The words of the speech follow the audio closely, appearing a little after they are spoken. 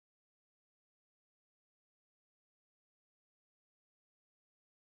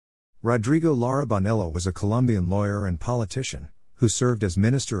Rodrigo Lara Bonilla was a Colombian lawyer and politician, who served as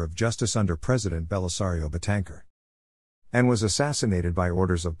Minister of Justice under President Belisario Betancur, and was assassinated by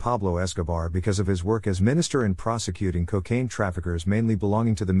orders of Pablo Escobar because of his work as minister in prosecuting cocaine traffickers mainly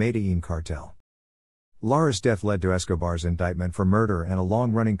belonging to the Medellín Cartel. Lara's death led to Escobar's indictment for murder and a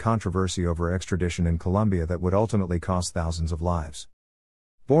long-running controversy over extradition in Colombia that would ultimately cost thousands of lives.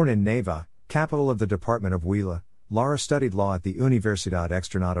 Born in Neiva, capital of the department of Huila, Lara studied law at the Universidad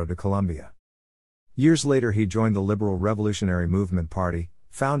Externado de Colombia. Years later he joined the Liberal Revolutionary Movement Party,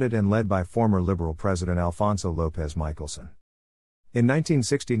 founded and led by former Liberal President Alfonso López Michelson. In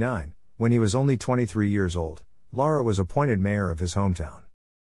 1969, when he was only 23 years old, Lara was appointed mayor of his hometown.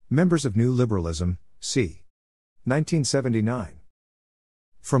 Members of New Liberalism, c. 1979.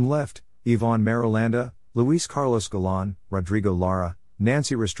 From left, Iván Marulanda, Luis Carlos Galán, Rodrigo Lara,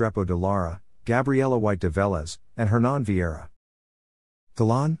 Nancy Restrepo de Lara, Gabriela White de Vélez, and Hernán Vieira.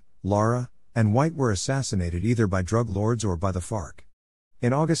 Galán, Lara, and White were assassinated either by drug lords or by the FARC.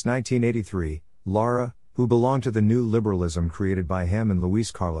 In August 1983, Lara, who belonged to the New Liberalism created by him and Luis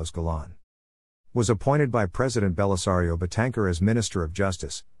Carlos Galán, was appointed by President Belisario Betancur as Minister of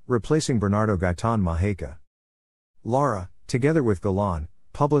Justice, replacing Bernardo Gaitán Majeca. Lara, together with Galán,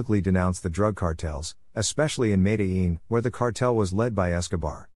 publicly denounced the drug cartels, especially in Medellín, where the cartel was led by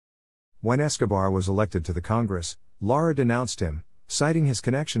Escobar. When Escobar was elected to the Congress, Lara denounced him, citing his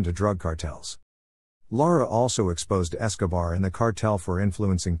connection to drug cartels. Lara also exposed Escobar and the cartel for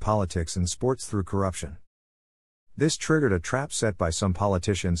influencing politics and sports through corruption. This triggered a trap set by some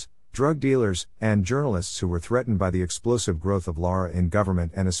politicians, drug dealers, and journalists who were threatened by the explosive growth of Lara in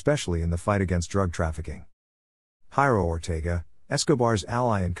government and especially in the fight against drug trafficking. Jairo Ortega, Escobar's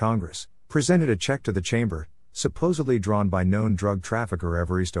ally in Congress, presented a check to the chamber, supposedly drawn by known drug trafficker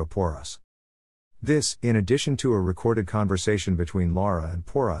Evaristo Porras. This, in addition to a recorded conversation between Lara and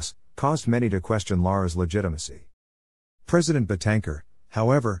Porras, caused many to question Lara's legitimacy. President Betancur,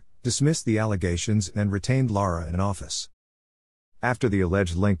 however, dismissed the allegations and retained Lara in office. After the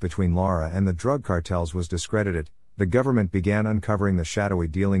alleged link between Lara and the drug cartels was discredited, the government began uncovering the shadowy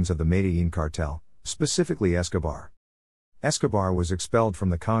dealings of the Medellín cartel, specifically Escobar. Escobar was expelled from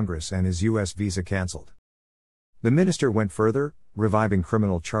the Congress and his U.S. visa cancelled. The minister went further, reviving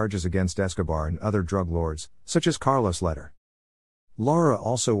criminal charges against Escobar and other drug lords, such as Carlos Letter. Lara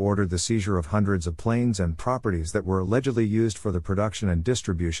also ordered the seizure of hundreds of planes and properties that were allegedly used for the production and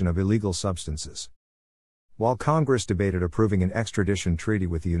distribution of illegal substances. While Congress debated approving an extradition treaty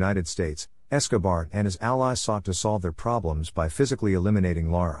with the United States, Escobar and his allies sought to solve their problems by physically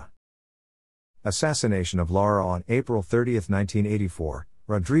eliminating Lara. Assassination of Lara on April 30, 1984.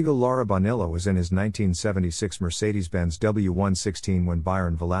 Rodrigo Lara Bonilla was in his 1976 Mercedes-Benz W116 when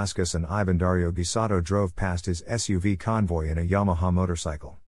Byron Velázquez and Ivan Dario Guisado drove past his SUV convoy in a Yamaha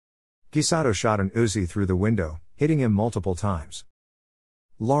motorcycle. Guisado shot an Uzi through the window, hitting him multiple times.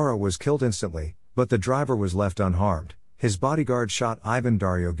 Lara was killed instantly, but the driver was left unharmed. His bodyguard shot Ivan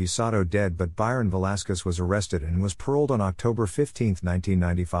Dario Guisado dead, but Byron Velázquez was arrested and was paroled on October 15,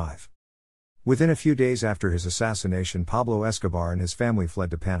 1995. Within a few days after his assassination, Pablo Escobar and his family fled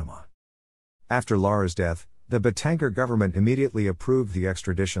to Panama. After Lara's death, the Betancur government immediately approved the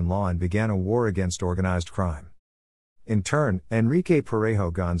extradition law and began a war against organized crime. In turn, Enrique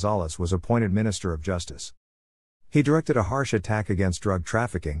Parejo González was appointed Minister of Justice. He directed a harsh attack against drug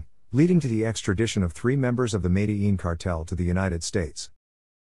trafficking, leading to the extradition of 3 members of the Medellín cartel to the United States.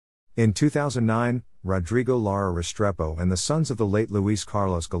 In 2009, Rodrigo Lara Restrepo and the sons of the late Luis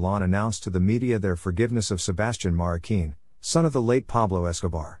Carlos Galán announced to the media their forgiveness of Sebastián Marroquín, son of the late Pablo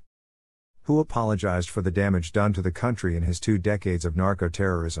Escobar, who apologized for the damage done to the country in his 2 decades of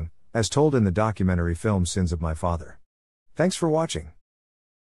narco-terrorism, as told in the documentary film Sins of My Father. Thanks for watching.